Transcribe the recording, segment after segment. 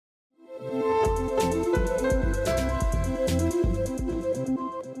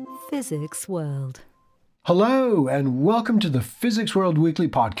Physics World. Hello, and welcome to the Physics World Weekly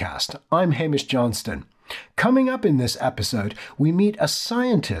Podcast. I'm Hamish Johnston. Coming up in this episode, we meet a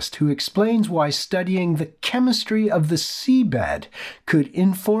scientist who explains why studying the chemistry of the seabed could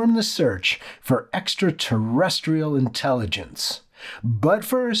inform the search for extraterrestrial intelligence. But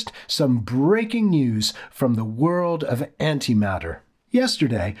first, some breaking news from the world of antimatter.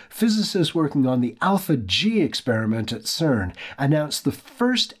 Yesterday, physicists working on the Alpha-G experiment at CERN announced the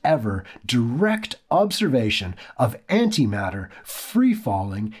first ever direct observation of antimatter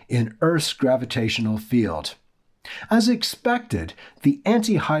free-falling in Earth's gravitational field. As expected, the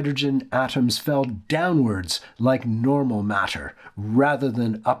antihydrogen atoms fell downwards like normal matter, rather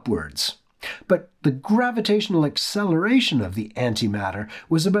than upwards. But the gravitational acceleration of the antimatter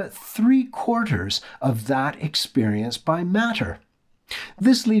was about 3/4 of that experienced by matter.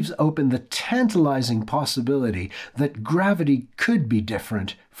 This leaves open the tantalizing possibility that gravity could be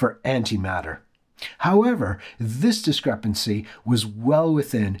different for antimatter. However, this discrepancy was well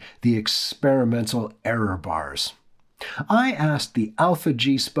within the experimental error bars. I asked the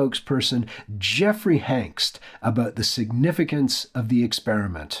Alpha-G spokesperson Jeffrey Hangst about the significance of the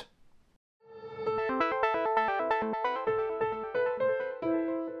experiment.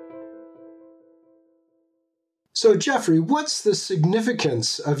 So, Jeffrey, what's the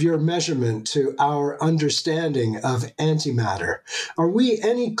significance of your measurement to our understanding of antimatter? Are we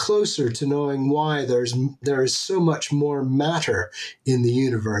any closer to knowing why there is so much more matter in the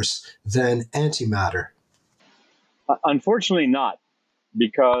universe than antimatter? Unfortunately not,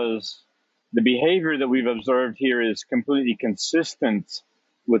 because the behavior that we've observed here is completely consistent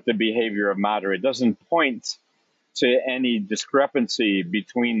with the behavior of matter. It doesn't point to any discrepancy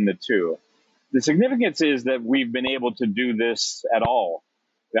between the two. The significance is that we've been able to do this at all.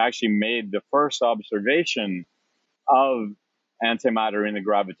 We actually made the first observation of antimatter in the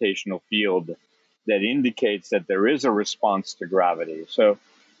gravitational field that indicates that there is a response to gravity. So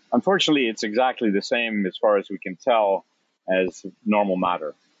unfortunately, it's exactly the same as far as we can tell as normal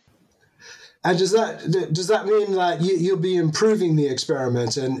matter. And does that mean that you'll be improving the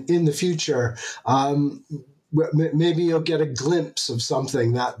experiment, and in the future, maybe you'll get a glimpse of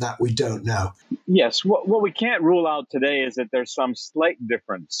something that we don't know? Yes. What we can't rule out today is that there's some slight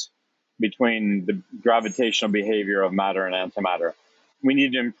difference between the gravitational behavior of matter and antimatter. We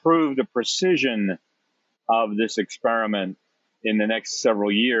need to improve the precision of this experiment in the next several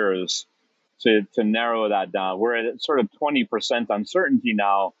years to narrow that down. We're at sort of 20% uncertainty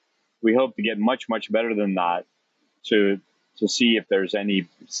now. We hope to get much, much better than that to see if there's any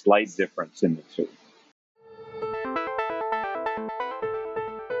slight difference in the two.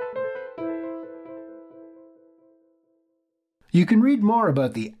 You can read more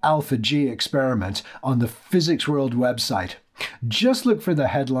about the Alpha-G experiment on the Physics World website. Just look for the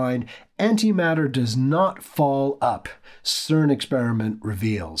headline, "Antimatter does not fall up, CERN experiment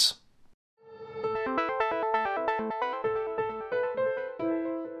reveals."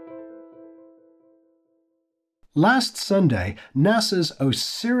 Last Sunday, NASA's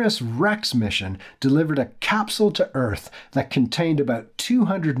OSIRIS-REx mission delivered a capsule to Earth that contained about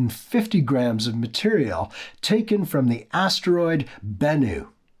 250 grams of material taken from the asteroid Bennu.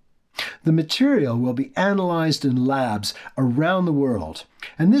 The material will be analyzed in labs around the world,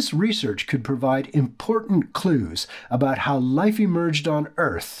 and this research could provide important clues about how life emerged on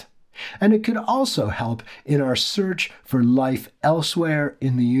Earth. And it could also help in our search for life elsewhere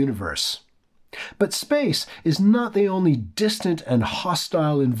in the universe. But space is not the only distant and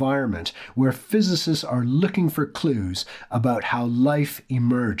hostile environment where physicists are looking for clues about how life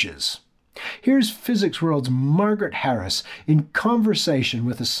emerges. Here's Physics World's Margaret Harris in conversation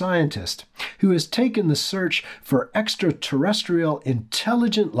with a scientist who has taken the search for extraterrestrial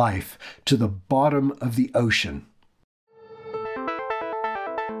intelligent life to the bottom of the ocean.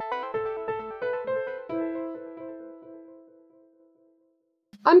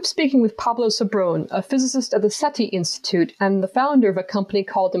 I'm speaking with Pablo Sobron, a physicist at the SETI Institute and the founder of a company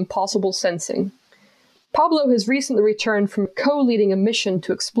called Impossible Sensing. Pablo has recently returned from co-leading a mission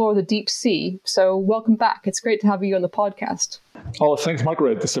to explore the deep sea, so welcome back. It's great to have you on the podcast. Oh, thanks,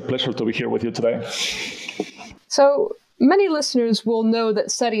 Margaret. It's a pleasure to be here with you today. So, many listeners will know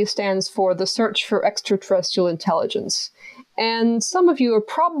that SETI stands for the Search for Extraterrestrial Intelligence. And some of you are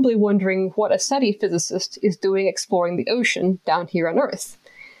probably wondering what a SETI physicist is doing exploring the ocean down here on Earth.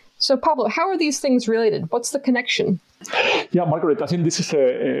 So, Pablo, how are these things related? What's the connection? Yeah, Margaret, I think this is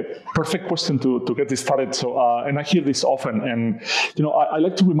a perfect question to get this started. So, and I hear this often, and I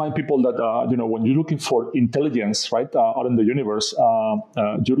like to remind people that when you're looking for intelligence, right, out in the universe,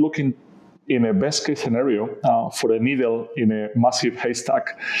 you're looking in a best case scenario for a needle in a massive haystack.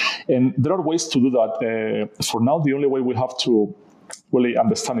 And there are ways to do that. For now, the only way we have to really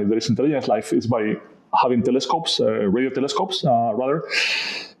understand if there is intelligent life is by having telescopes, radio telescopes, rather,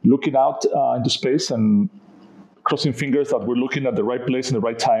 looking out into space and crossing fingers that we're looking at the right place in the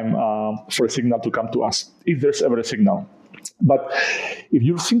right time for a signal to come to us, if there's ever a signal. But if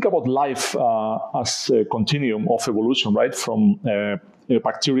you think about life as a continuum of evolution, right, from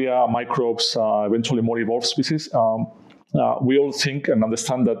bacteria, microbes, eventually more evolved species, we all think and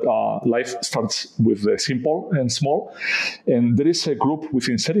understand that life starts with simple and small. And there is a group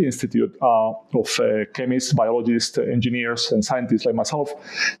within SETI Institute of chemists, biologists, engineers, and scientists like myself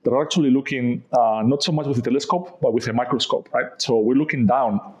that are actually looking not so much with a telescope, but with a microscope, right? So we're looking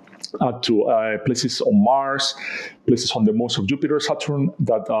down to places on Mars, places on the moons of Jupiter, Saturn,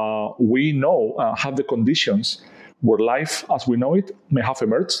 that we know have the conditions where life as we know it may have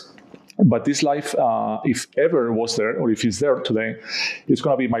emerged. But this life, if ever was there, or if it's there today, it's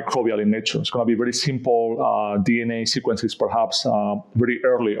going to be microbial in nature. It's going to be very simple DNA sequences, perhaps, very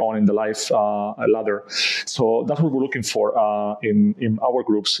early on in the life ladder. So that's what we're looking for in our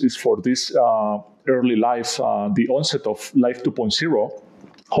groups, is for this early life, the onset of life 2.0,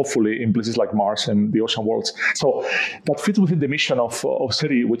 hopefully in places like Mars and the ocean worlds. So that fits within the mission of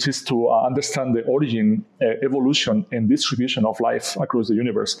SETI, which is to understand the origin, evolution, and distribution of life across the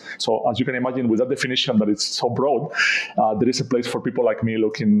universe. So as you can imagine, with that definition that is so broad, there is a place for people like me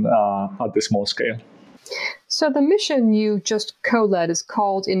looking at the small scale. So the mission you just co-led is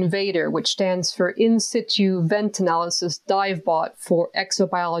called INVADER, which stands for In Situ Vent Analysis DiveBot for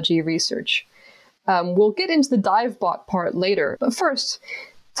Exobiology Research. We'll get into the DiveBot part later, but first,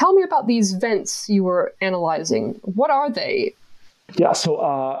 tell me about these vents you were analyzing. What are they? Yeah, so,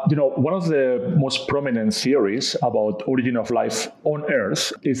 one of the most prominent theories about origin of life on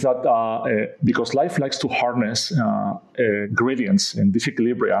Earth is that because life likes to harness gradients and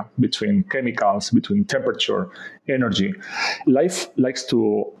disequilibria between chemicals, between temperature, energy, life likes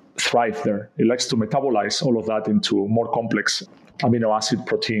to thrive there. It likes to metabolize all of that into more complex amino acid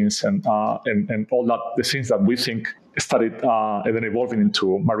proteins and all that, the things that we think started and then evolving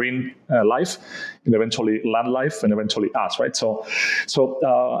into marine life, and eventually land life, and eventually us, right? So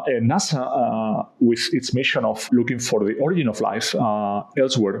NASA, with its mission of looking for the origin of life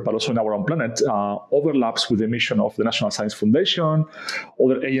elsewhere, but also in our own planet, overlaps with the mission of the National Science Foundation,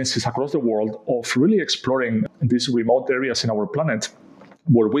 other agencies across the world, of really exploring these remote areas in our planet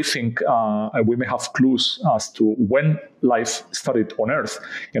where we think we may have clues as to when life started on Earth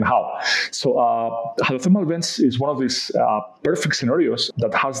and how. So hydrothermal vents is one of these perfect scenarios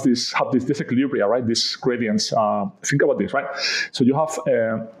that have this disequilibria, right? These gradients. Think about this, right? So you have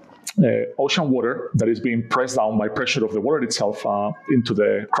ocean water that is being pressed down by pressure of the water itself into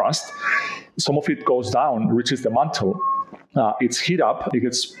the crust. Some of it goes down, reaches the mantle. It's heat up, it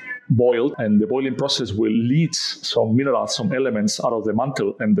gets boiled, and the boiling process will leach some minerals, some elements out of the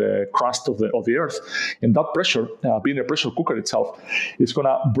mantle and the crust of the Earth. And that pressure, being a pressure cooker itself, is going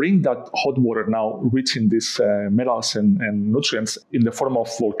to bring that hot water now reaching these metals and nutrients in the form of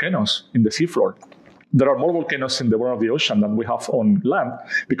volcanoes in the seafloor. There are more volcanoes in the bottom of the ocean than we have on land,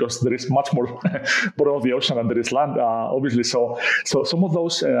 because there is much more bottom of the ocean than there is land, obviously. So some of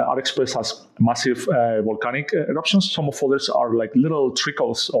those are expressed as massive volcanic eruptions. Some of others are like little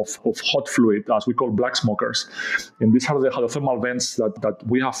trickles of hot fluid, as we call black smokers. And these are the hydrothermal vents that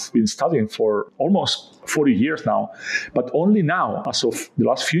we have been studying for almost 40 years now. But only now, as of the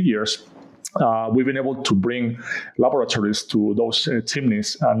last few years, we've been able to bring laboratories to those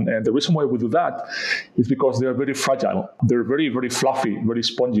chimneys. And the reason why we do that is because they are very fragile. They're very, very fluffy, very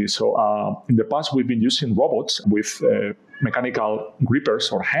spongy. So in the past, we've been using robots with mechanical grippers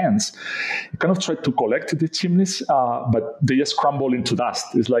or hands, kind of try to collect the chimneys, but they just crumble into dust.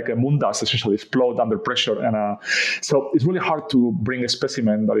 It's like a moon dust, essentially, explode under pressure. And so it's really hard to bring a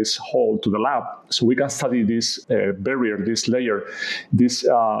specimen that is whole to the lab. So we can study this barrier, this layer, this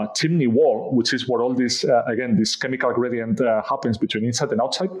chimney wall, which is where all this, again, this chemical gradient happens between inside and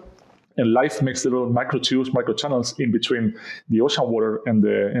outside. And life makes little microtubes, microchannels in between the ocean water and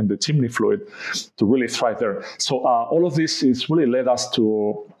the chimney fluid to really thrive there. So all of this is really led us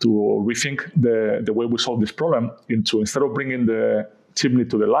to rethink the way we solve this problem into, instead of bringing the chimney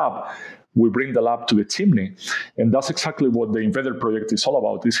to the lab, we bring the lab to the chimney. And that's exactly what the INVADER project is all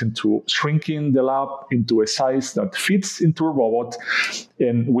about, is into shrinking the lab into a size that fits into a robot,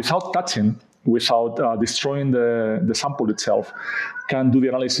 and without touching, without destroying the sample itself, can do the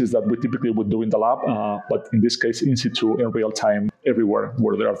analysis that we typically would do in the lab, but in this case, in situ, in real time, everywhere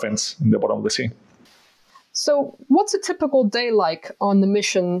where there are vents in the bottom of the sea. So what's a typical day like on the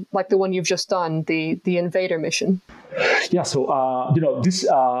mission, like the one you've just done, the Invader mission? Yeah, so this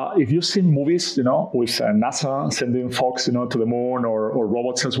if you've seen movies, with NASA sending folks, to the moon or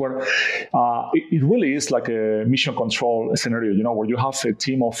robots elsewhere, it really is like a mission control scenario, where you have a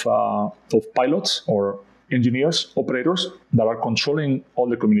team of pilots or engineers, operators that are controlling all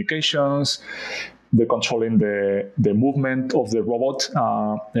the communications. They're controlling the movement of the robot.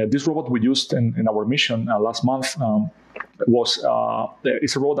 This robot we used in our mission last month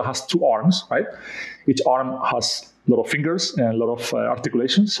it's a robot that has two arms, right? Each arm has a lot of fingers and a lot of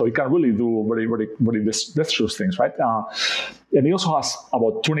articulations, so it can really do very, very, very dexterous things, right? And it also has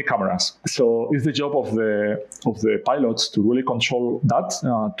about 20 cameras. So it's the job of the pilots to really control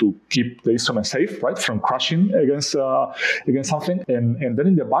that, to keep the instrument safe, right, from crashing against something. And then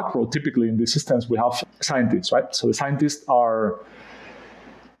in the back row, typically in these systems, we have scientists, right? So the scientists are,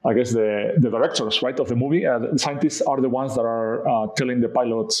 I guess, the directors, right, of the movie. The scientists are the ones that are telling the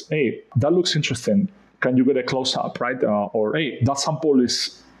pilots, hey, that looks interesting. Can you get a close-up, right? Or, hey, that sample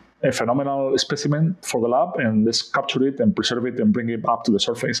is a phenomenal specimen for the lab, and let's capture it and preserve it and bring it up to the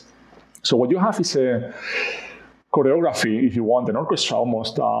surface. So what you have is a choreography, if you want, an orchestra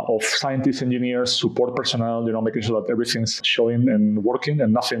almost, of scientists, engineers, support personnel, making sure that everything's showing and working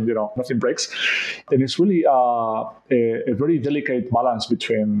and nothing breaks. And it's really a very delicate balance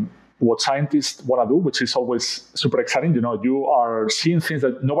between what scientists want to do, which is always super exciting. You are seeing things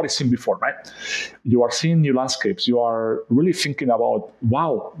that nobody's seen before, right? You are seeing new landscapes. You are really thinking about,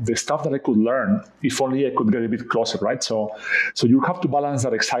 wow, the stuff that I could learn, if only I could get a bit closer, right? So you have to balance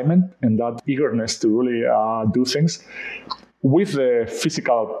that excitement and that eagerness to really do things with the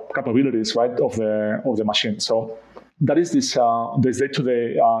physical capabilities, right, of the machine. So that is this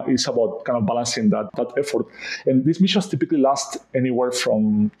day-to-day is about kind of balancing that effort. And these missions typically last anywhere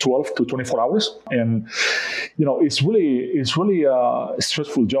from 12 to 24 hours. And, it's really a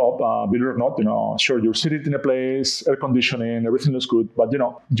stressful job, believe it or not. Sure, you're sitting in a place, air conditioning, everything looks good. But,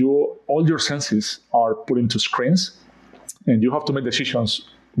 all your senses are put into screens, and you have to make decisions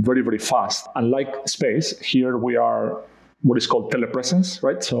very, very fast. Unlike space, here we are what is called telepresence,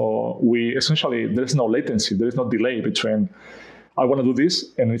 right? So there is no latency, there is no delay between I want to do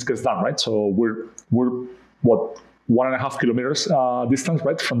this and it gets done, right? So we're 1.5 kilometers distance,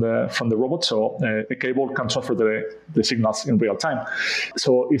 right, from the robot. So a cable can transfer the signals in real time.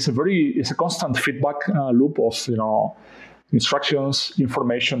 So it's a constant feedback loop of instructions,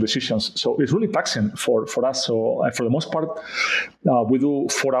 information, decisions. So it's really taxing for us. So for the most part, we do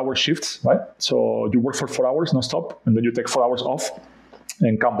 4-hour shifts, right? So you work for 4 hours nonstop, and then you take 4 hours off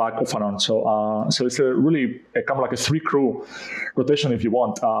and come back off and on. So it's kind of like a 3-crew rotation, if you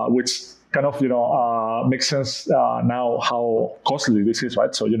want, which kind of makes sense now how costly this is,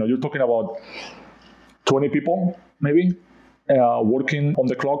 right? So you're talking about 20 people maybe working on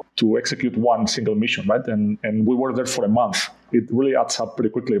the clock to execute one single mission, right? And we were there for a month. It really adds up pretty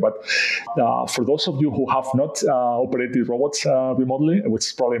quickly. But for those of you who have not operated robots remotely, which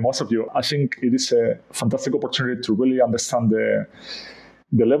is probably most of you, I think it is a fantastic opportunity to really understand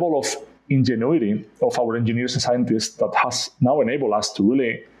the level of ingenuity of our engineers and scientists that has now enabled us to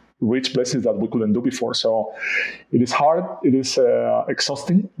really reach places that we couldn't do before. So it is hard, it is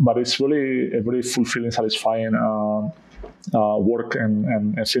exhausting, but it's really a very fulfilling, satisfying work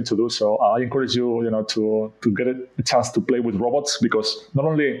and thing to do. So I encourage you, to get a chance to play with robots, because not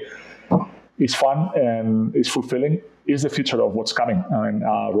only it's fun and it's fulfilling, it's the future of what's coming. I mean,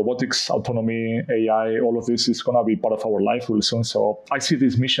 robotics, autonomy, AI, all of this is going to be part of our life really soon. So I see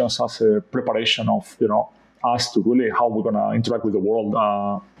these missions as a preparation of, us to really how we're going to interact with the world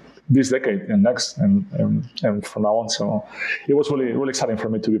this decade and next and from now on. So it was really, really exciting for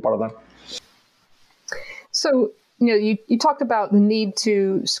me to be part of that. So, you talked about the need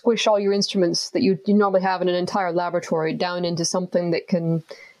to squish all your instruments that you normally have in an entire laboratory down into something that can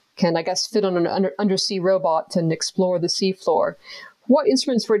I guess, fit on an undersea robot and explore the seafloor. What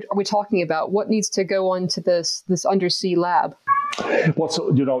instruments are we talking about? What needs to go onto this undersea lab? Well,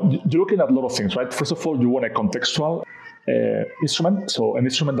 so, you're looking at a lot of things, right? First of all, you want a contextual instrument, so an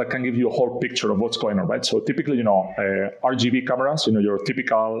instrument that can give you a whole picture of what's going on, right? So typically, RGB cameras, your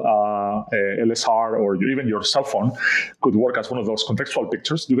typical LSR or even your cell phone could work as one of those contextual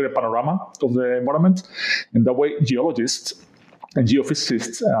pictures. You get a panorama of the environment, and that way geologists and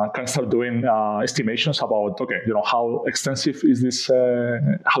geophysicists can start doing estimations about, how extensive is this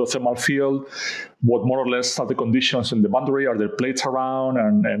hydrothermal field, what more or less are the conditions in the boundary, are there plates around,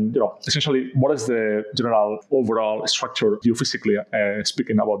 and essentially what is the general overall structure geophysically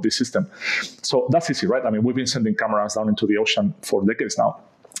speaking about this system. So that's easy, right? I mean, we've been sending cameras down into the ocean for decades now.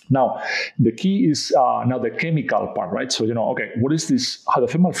 Now, the key is now the chemical part, right? So, okay, what is this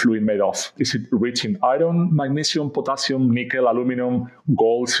hydrothermal fluid made of? Is it rich in iron, magnesium, potassium, nickel, aluminum,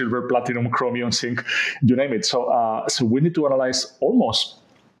 gold, silver, platinum, chromium, zinc, you name it. So we need to analyze almost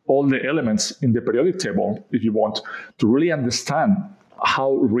all the elements in the periodic table, if you want, to really understand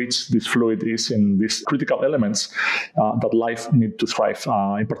how rich this fluid is in these critical elements that life need to thrive.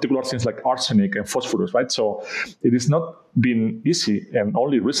 In particular, things like arsenic and phosphorus, right? So it has not been easy, and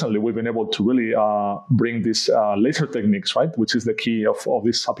only recently we've been able to really bring these laser techniques, right, which is the key of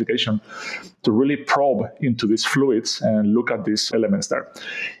this application, to really probe into these fluids and look at these elements there.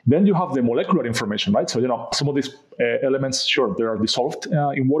 Then you have the molecular information, right? So, some of these elements, sure, they are dissolved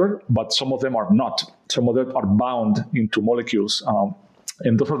in water, but some of them are not. Some of them are bound into molecules.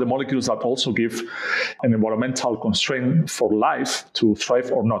 And those are the molecules that also give an environmental constraint for life to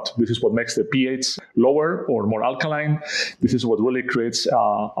thrive or not. This is what makes the pH lower or more alkaline. This is what really creates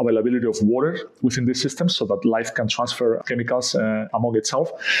availability of water within this system so that life can transfer chemicals among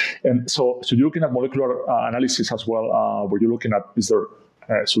itself. And so you're looking at molecular analysis as well, where you're looking at, is there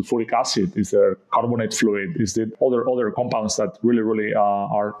sulfuric acid, is there carbonate fluid, is there other compounds that really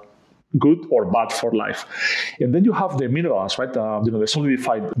are good or bad for life. And then you have the minerals, right? The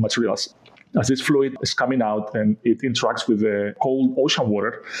solidified materials. As this fluid is coming out and it interacts with the cold ocean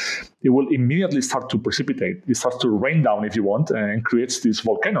water, it will immediately start to precipitate. It starts to rain down, if you want, and creates these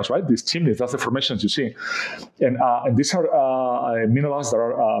volcanoes, right? These chimneys, that's the formations you see. And these are minerals that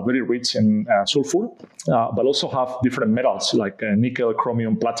are very rich in sulfur, but also have different metals like nickel,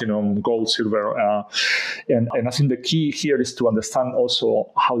 chromium, platinum, gold, silver. And I think the key here is to understand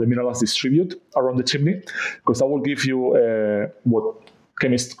also how the minerals distribute around the chimney, because that will give you what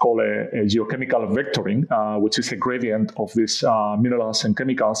chemists call a geochemical vectoring, which is a gradient of these minerals and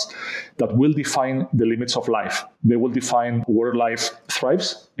chemicals that will define the limits of life. They will define where life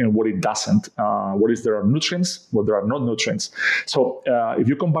thrives and where it doesn't. Where is there are nutrients, where there are not nutrients. So if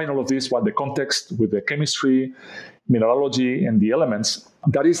you combine all of this, the context with the chemistry, mineralogy, and the elements,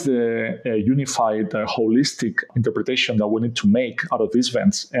 that is the unified, holistic interpretation that we need to make out of these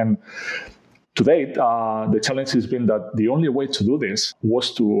events. And to date, the challenge has been that the only way to do this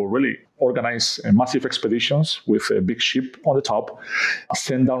was to really organize massive expeditions with a big ship on the top,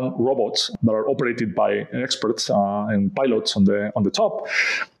 send down robots that are operated by experts and pilots on the top,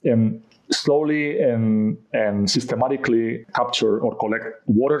 and slowly and systematically capture or collect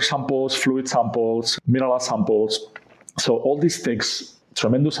water samples, fluid samples, mineral samples. So all this takes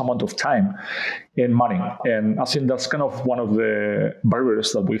tremendous amount of time and money. And I think that's kind of one of the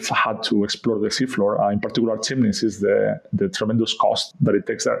barriers that we've had to explore the seafloor, in particular chimneys, is the tremendous cost that it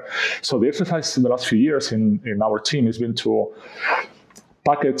takes there. So the exercise in the last few years in our team has been to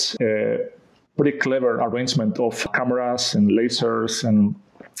package a pretty clever arrangement of cameras and lasers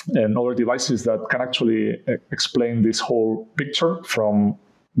and other devices that can actually explain this whole picture from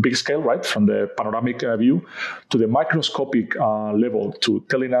big scale, right, from the panoramic view to the microscopic level, to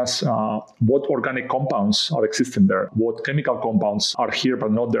telling us what organic compounds are existing there, what chemical compounds are here but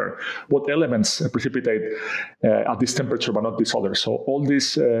not there, what elements precipitate at this temperature but not this other. So all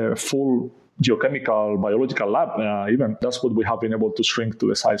this full geochemical, biological lab, even, that's what we have been able to shrink to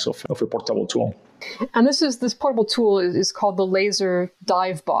the size of a portable tool. And this portable tool is called the Laser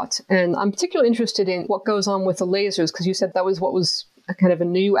Dive Bot. And I'm particularly interested in what goes on with the lasers, because you said that was what was a kind of a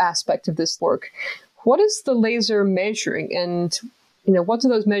new aspect of this work. What is the laser measuring, and what do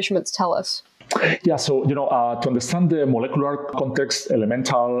those measurements tell us? Yeah, so to understand the molecular context,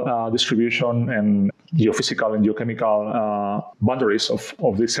 elemental distribution, and geophysical and geochemical boundaries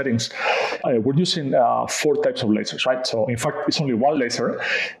of these settings, we're using 4 types of lasers, right? So in fact, it's only one laser,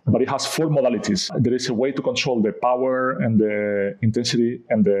 but it has 4 modalities. There is a way to control the power and the intensity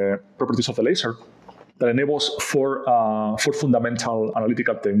and the properties of the laser that enables 4 fundamental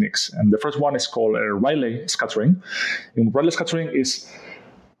analytical techniques. And the first one is called Rayleigh scattering. And Rayleigh scattering is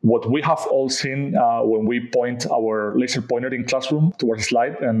what we have all seen when we point our laser pointer in classroom towards a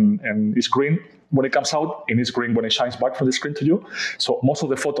slide, and it's green when it comes out, and it's green when it shines back from the screen to you. So most of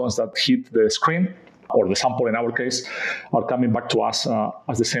the photons that hit the screen, or the sample in our case, are coming back to us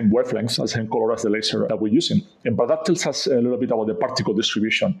as the same wavelengths, as the same color as the laser that we're using. But that tells us a little bit about the particle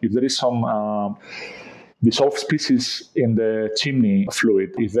distribution. If there is some dissolved species in the chimney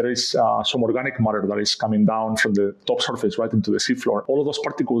fluid, if there is some organic matter that is coming down from the top surface right into the seafloor, all of those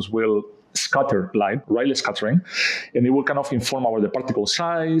particles will scatter light, Rayleigh scattering, and it will kind of inform the particle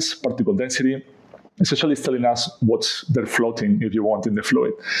size, particle density, Essentially, it's telling us what's there floating, if you want, in the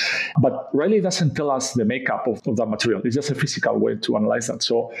fluid. But really, it doesn't tell us the makeup of that material. It's just a physical way to analyze that.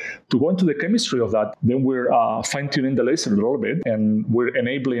 So to go into the chemistry of that, then we're fine-tuning the laser a little bit, and we're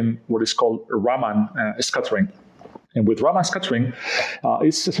enabling what is called Raman scattering. And with Raman scattering,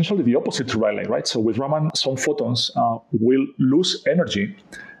 it's essentially the opposite to Rayleigh, right? So with Raman, some photons will lose energy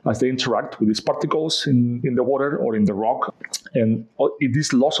as they interact with these particles in the water or in the rock. And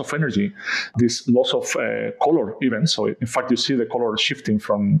this loss of energy, this loss of color even, so in fact you see the color shifting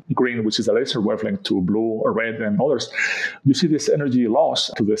from green, which is the laser wavelength, to blue or red and others. You see this energy loss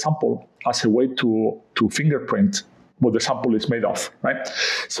to the sample as a way to fingerprint what the sample is made of, right?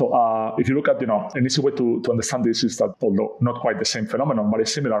 So if you look at, an easy way to understand this is that, although not quite the same phenomenon, but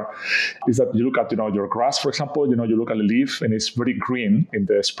it's similar, is that you look at, your grass, for example, you look at a leaf and it's very green in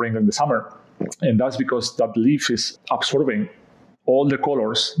the spring and the summer. And that's because that leaf is absorbing all the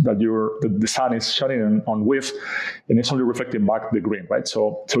colors that the sun is shining on with, and it's only reflecting back the green, right?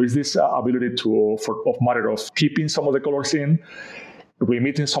 So is this ability of matter of keeping some of the colors in,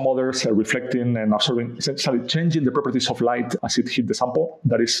 re-emitting some others, reflecting and absorbing, essentially changing the properties of light as it hit the sample,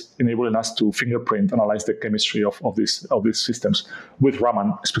 that is enabling us to fingerprint, analyze the chemistry of these systems with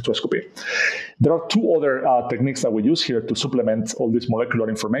Raman spectroscopy. There are two other techniques that we use here to supplement all this molecular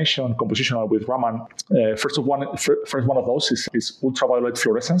information, compositional with Raman. First one of those is ultraviolet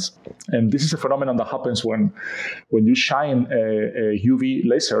fluorescence. And this is a phenomenon that happens when you shine a UV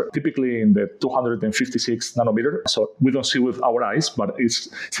laser, typically in the 256 nanometer. So we don't see with our eyes, but it's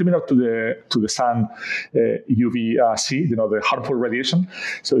similar to the sun UVC, the harmful radiation.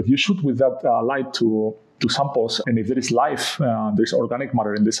 So if you shoot with that light to samples, and if there is life, there's organic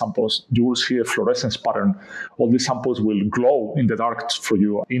matter in the samples, you will see a fluorescence pattern. All these samples will glow in the dark for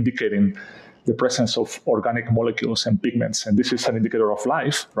you, indicating the presence of organic molecules and pigments. And this is an indicator of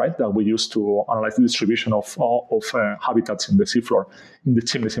life, right, that we use to analyze the distribution of habitats in the seafloor, in the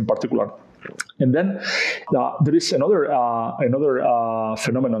chimneys in particular. And then there is another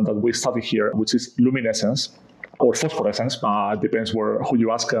phenomenon that we study here, which is luminescence or phosphorescence. Depends who you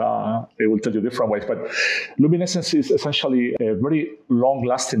ask. They will tell you different ways. But luminescence is essentially a very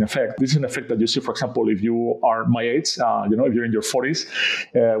long-lasting effect. This is an effect that you see, for example, if you are my age, if you're in your 40s,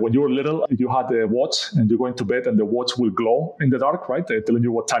 when you were little, you had a watch and you're going to bed and the watch will glow in the dark, right? They're telling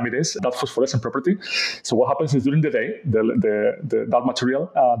you what time it is, that phosphorescent property. So what happens is during the day, that material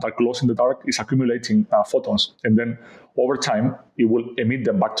that glows in the dark is accumulating photons. And then over time, it will emit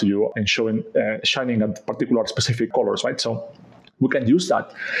them back to you and shining at particular specific colors, right? So we can use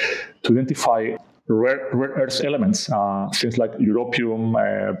that to identify rare earth elements, things like europium,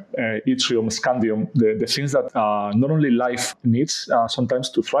 yttrium, scandium, the things that not only life needs sometimes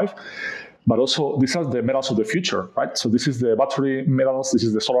to thrive, but also these are the metals of the future, right? So this is the battery metals, this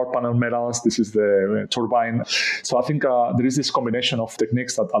is the solar panel metals, this is the turbine. So I think there is this combination of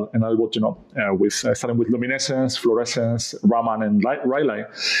techniques that enable, with starting with luminescence, fluorescence, Raman, and Rayleigh,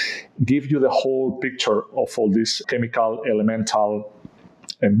 give you the whole picture of all this chemical, elemental,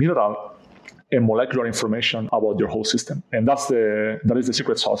 and mineral and molecular information about your whole system. And that is the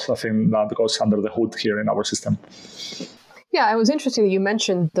secret sauce, I think, that goes under the hood here in our system. Yeah, it was interesting that you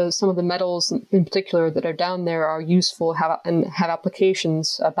mentioned some of the metals in particular that are down there are useful and have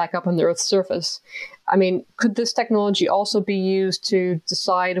applications back up on the Earth's surface. I mean, could this technology also be used to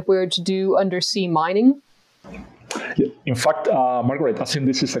decide where to do undersea mining? Yeah. In fact, Margaret, I think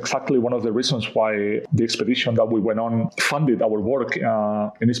this is exactly one of the reasons why the expedition that we went on funded our work.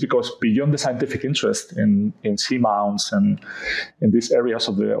 And it's because beyond the scientific interest in seamounts and in these areas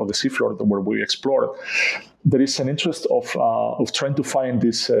of the seafloor where we explored, there is an interest of trying to find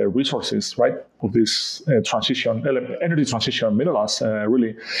these resources, right, of this energy transition minerals,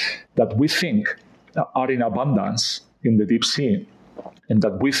 really, that we think are in abundance in the deep sea. And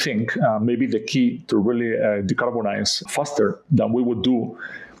that we think may be the key to really decarbonize faster than we would do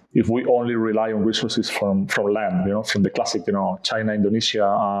if we only rely on resources from land, from the classic, China,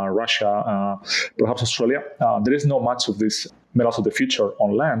 Indonesia, Russia, perhaps Australia. There is not much of these metals of the future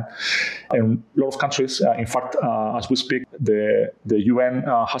on land. And a lot of countries, in fact, as we speak, the UN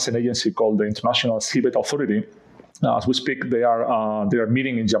has an agency called the International Seabed Authority. As we speak, they are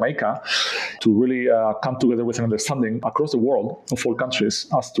meeting in Jamaica to really come together with an understanding across the world of all countries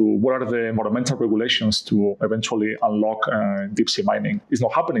as to what are the environmental regulations to eventually unlock deep sea mining. It's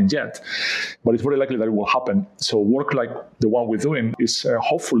not happening yet, but it's very likely that it will happen. So work like the one we're doing is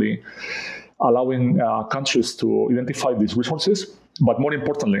hopefully allowing countries to identify these resources, but more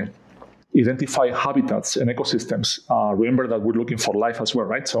importantly, identify habitats and ecosystems. Remember that we're looking for life as well,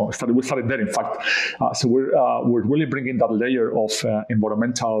 right? So we started there, in fact. So we're really bringing that layer of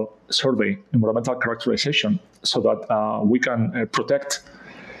environmental survey, environmental characterization, so that we can protect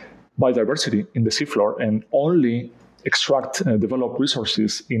biodiversity in the seafloor and only extract develop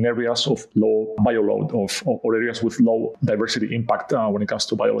resources in areas of low bioload or areas with low diversity impact when it comes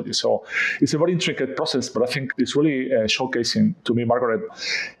to biology. So it's a very intricate process, but I think it's really showcasing to me, Margaret,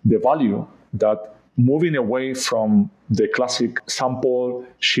 the value that moving away from the classic sample,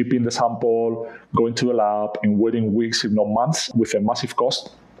 shipping the sample, going to the lab and waiting weeks, if not months, with a massive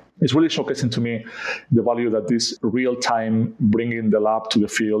cost. It's really showcasing to me the value that this real-time bringing the lab to the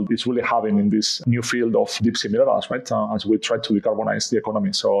field is really having in this new field of deep sea minerals, right? As we try to decarbonize the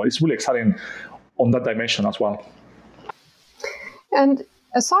economy. So it's really exciting on that dimension as well. And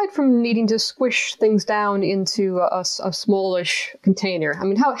aside from needing to squish things down into a smallish container, I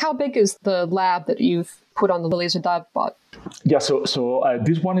mean, how big is the lab that you've put on the laser dive bot? Yeah, so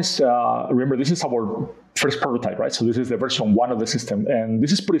this one is, remember, this is our first prototype, right? So this is the version 1 of the system. And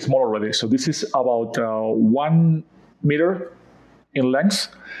this is pretty small already. So this is about 1 meter in length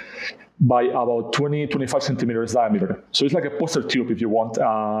by about 20-25 centimeters diameter. So it's like a poster tube, if you want,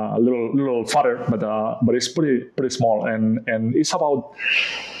 a little fatter, but it's pretty small. And it's about,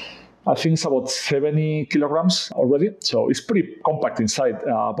 I think it's about 70 kilograms already. So it's pretty compact inside,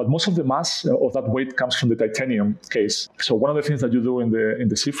 but most of the mass of that weight comes from the titanium case. So one of the things that you do in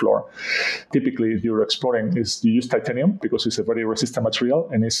the seafloor, typically if you're exploring, is you use titanium because it's a very resistant material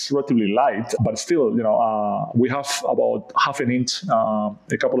and it's relatively light, but still, we have about half an inch,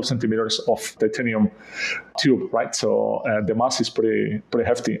 a couple of centimeters of titanium tube, right? So the mass is pretty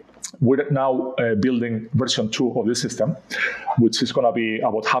hefty. We're now building version 2 of this system, which is going to be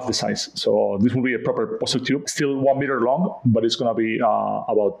about half the size. So this will be a proper poster tube, still 1 meter long, but it's going to be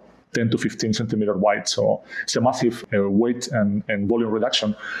about 10 to 15 centimeter wide. So it's a massive weight and volume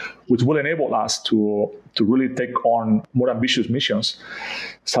reduction, which will enable us to really take on more ambitious missions,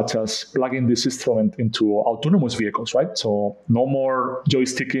 such as plugging this instrument into autonomous vehicles, right? So no more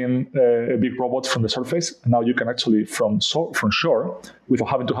joysticking a big robot from the surface. Now you can actually, from shore, without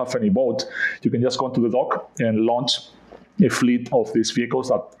having to have any boat, you can just go into the dock and launch a fleet of these vehicles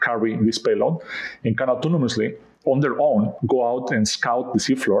that carry this payload and can autonomously, on their own, go out and scout the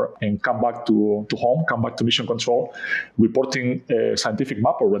seafloor and come back to home, come back to mission control, reporting a scientific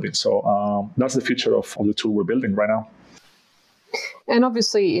map already. So that's the future of the tool we're building right now. And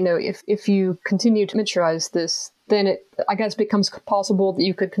obviously, if you continue to miniaturize this, then it, I guess, becomes possible that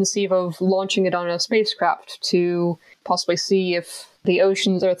you could conceive of launching it on a spacecraft to possibly see if the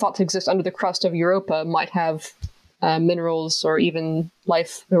oceans that are thought to exist under the crust of Europa might have minerals or even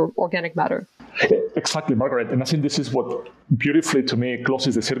life or organic matter. Exactly, Margaret. And I think this is what beautifully, to me,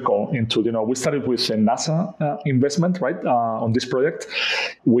 closes the circle into, we started with a NASA investment, right, on this project.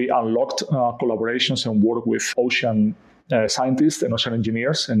 We unlocked collaborations and work with ocean scientists and ocean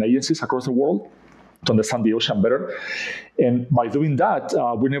engineers and agencies across the world to understand the ocean better. And by doing that,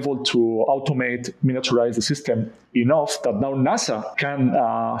 we're able to automate, miniaturize the system enough that now NASA can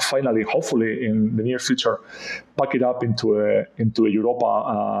finally, hopefully in the near future, pack it up into a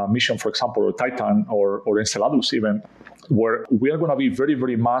Europa mission, for example, or Titan or Enceladus even, where we are going to be very,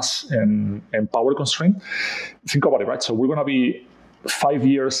 very mass and power constrained. Think about it, right? So we're going to be 5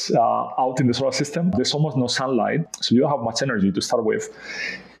 years out in the solar system. There's almost no sunlight, so you don't have much energy to start with.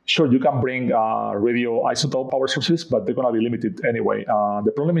 Sure, you can bring radioisotope power sources, but they're going to be limited anyway.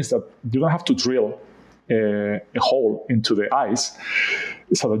 The problem is that you're going to have to drill a hole into the ice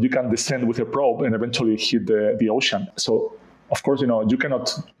so that you can descend with a probe and eventually hit the ocean. So, of course, you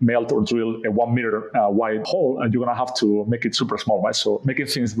cannot melt or drill a 1 meter wide hole, and you're going to have to make it super small, right? So making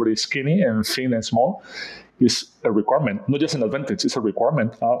things very skinny and thin and small is a requirement, not just an advantage, it's a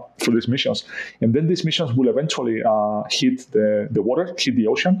requirement for these missions. And then these missions will eventually hit the water, hit the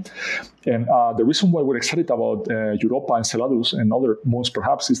ocean. And the reason why we're excited about Europa, Enceladus, and other moons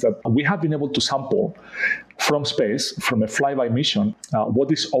perhaps is that we have been able to sample from space, from a flyby mission, what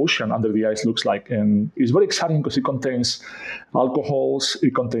this ocean under the ice looks like. And it's very exciting because it contains alcohols,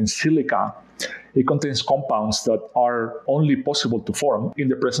 it contains silica, it contains compounds that are only possible to form in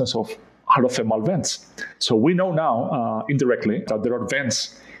the presence of hydrothermal vents. So we know now, indirectly, that there are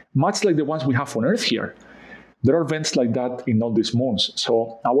vents, much like the ones we have on Earth here. There are vents like that in all these moons.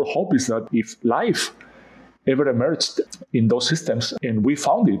 So our hope is that if life ever emerged in those systems and we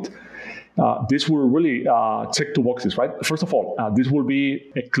found it, this will really check two boxes, right? First of all, this will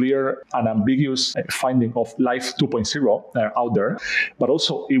be a clear and ambiguous finding of life 2.0 out there, but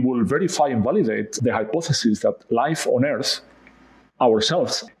also it will verify and validate the hypothesis that life on Earth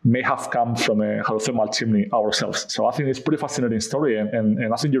ourselves may have come from a hydrothermal chimney ourselves. So I think it's a pretty fascinating story.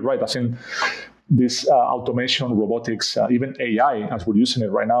 And I think you're right. I think this automation, robotics, even AI, as we're using it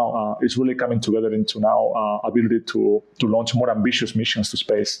right now, is really coming together into now ability to launch more ambitious missions to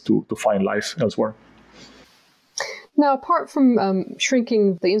space to find life elsewhere. Now, apart from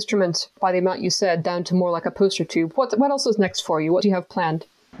shrinking the instrument by the amount you said down to more like a poster tube, what else is next for you? What do you have planned?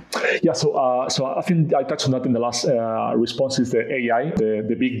 Yeah, so I think I touched on that in the last response is the AI,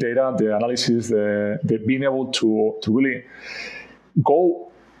 the big data, the analysis, the being able to really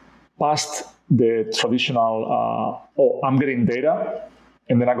go past the traditional, I'm getting data,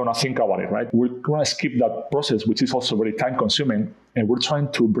 and then I'm going to think about it, right? We're going to skip that process, which is also very time-consuming, and we're trying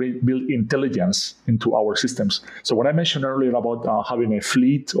to build intelligence into our systems. So when I mentioned earlier about having a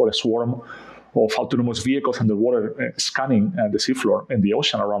fleet or a swarm of autonomous vehicles underwater scanning the seafloor and the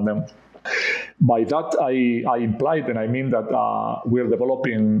ocean around them, by that I implied, and I mean that we're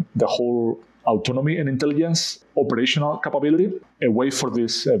developing the whole autonomy and intelligence operational capability, a way for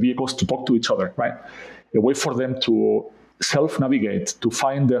these vehicles to talk to each other, right? A way for them to self-navigate, to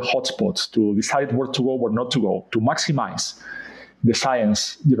find the hotspots, to decide where to go, where not to go, to maximize the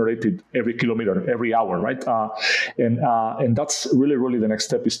science generated every kilometer, every hour, right? And that's really, really the next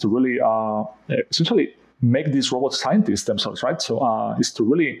step, is to really essentially make these robot scientists themselves, right? So is to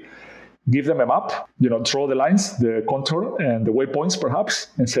really give them a map, draw the lines, the contour, and the waypoints perhaps,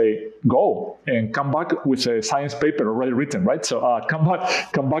 and say, go, and come back with a science paper already written, right? So come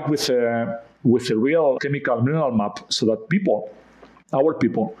back with a real chemical mineral map, so that our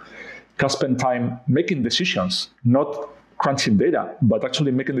people, can spend time making decisions, not crunching data, but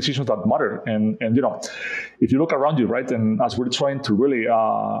actually making decisions that matter. And if you look around you, right, and as we're trying to really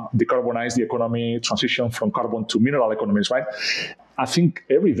decarbonize the economy, transition from carbon to mineral economies, right, I think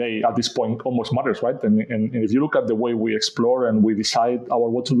every day at this point almost matters, right? And if you look at the way we explore and we decide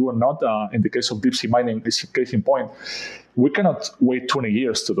what to do or not, in the case of deep sea mining, it's a case in point. We cannot wait 20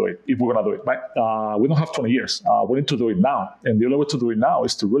 years to do it if we're going to do it, right? We don't have 20 years. We need to do it now. And the only way to do it now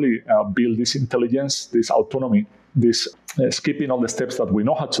is to really build this intelligence, this autonomy, this skipping all the steps that we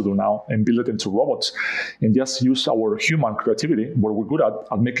know how to do now and build it into robots, and just use our human creativity, what we're good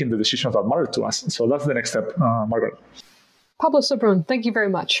at making the decisions that matter to us. So that's the next step, Margaret. Pablo Sobron, thank you very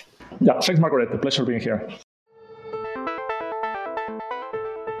much. Yeah, thanks, Margaret. A pleasure being here.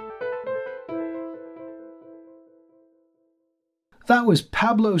 That was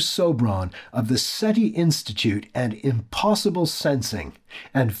Pablo Sobron of the SETI Institute and Impossible Sensing,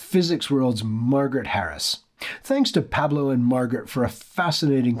 and Physics World's Margaret Harris. Thanks to Pablo and Margaret for a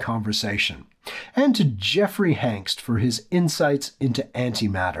fascinating conversation, and to Jeffrey Hangst for his insights into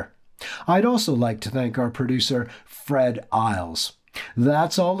antimatter. I'd also like to thank our producer, Fred Isles.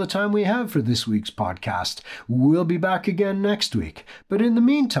 That's all the time we have for this week's podcast. We'll be back again next week. But in the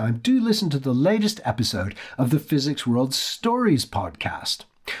meantime, do listen to the latest episode of the Physics World Stories podcast,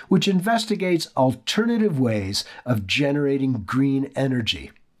 which investigates alternative ways of generating green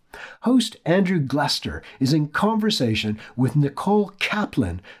energy. Host Andrew Glester is in conversation with Nicole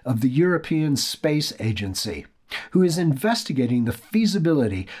Kaplan of the European Space Agency, who is investigating the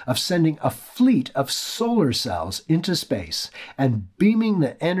feasibility of sending a fleet of solar cells into space and beaming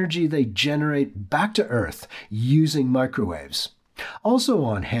the energy they generate back to Earth using microwaves. Also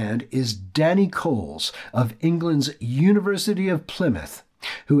on hand is Danny Coles of England's University of Plymouth,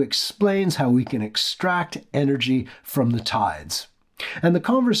 who explains how we can extract energy from the tides. And the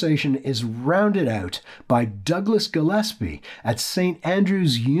conversation is rounded out by Douglas Gillespie at St.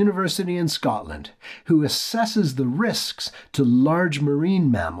 Andrews University in Scotland, who assesses the risks to large marine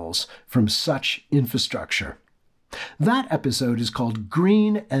mammals from such infrastructure. That episode is called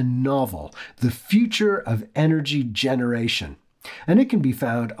Green and Novel, The Future of Energy Generation, and it can be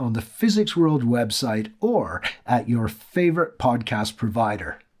found on the Physics World website or at your favorite podcast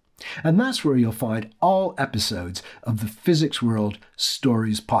provider. And that's where you'll find all episodes of the Physics World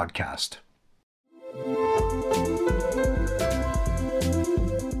Stories podcast.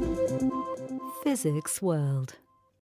 Physics World.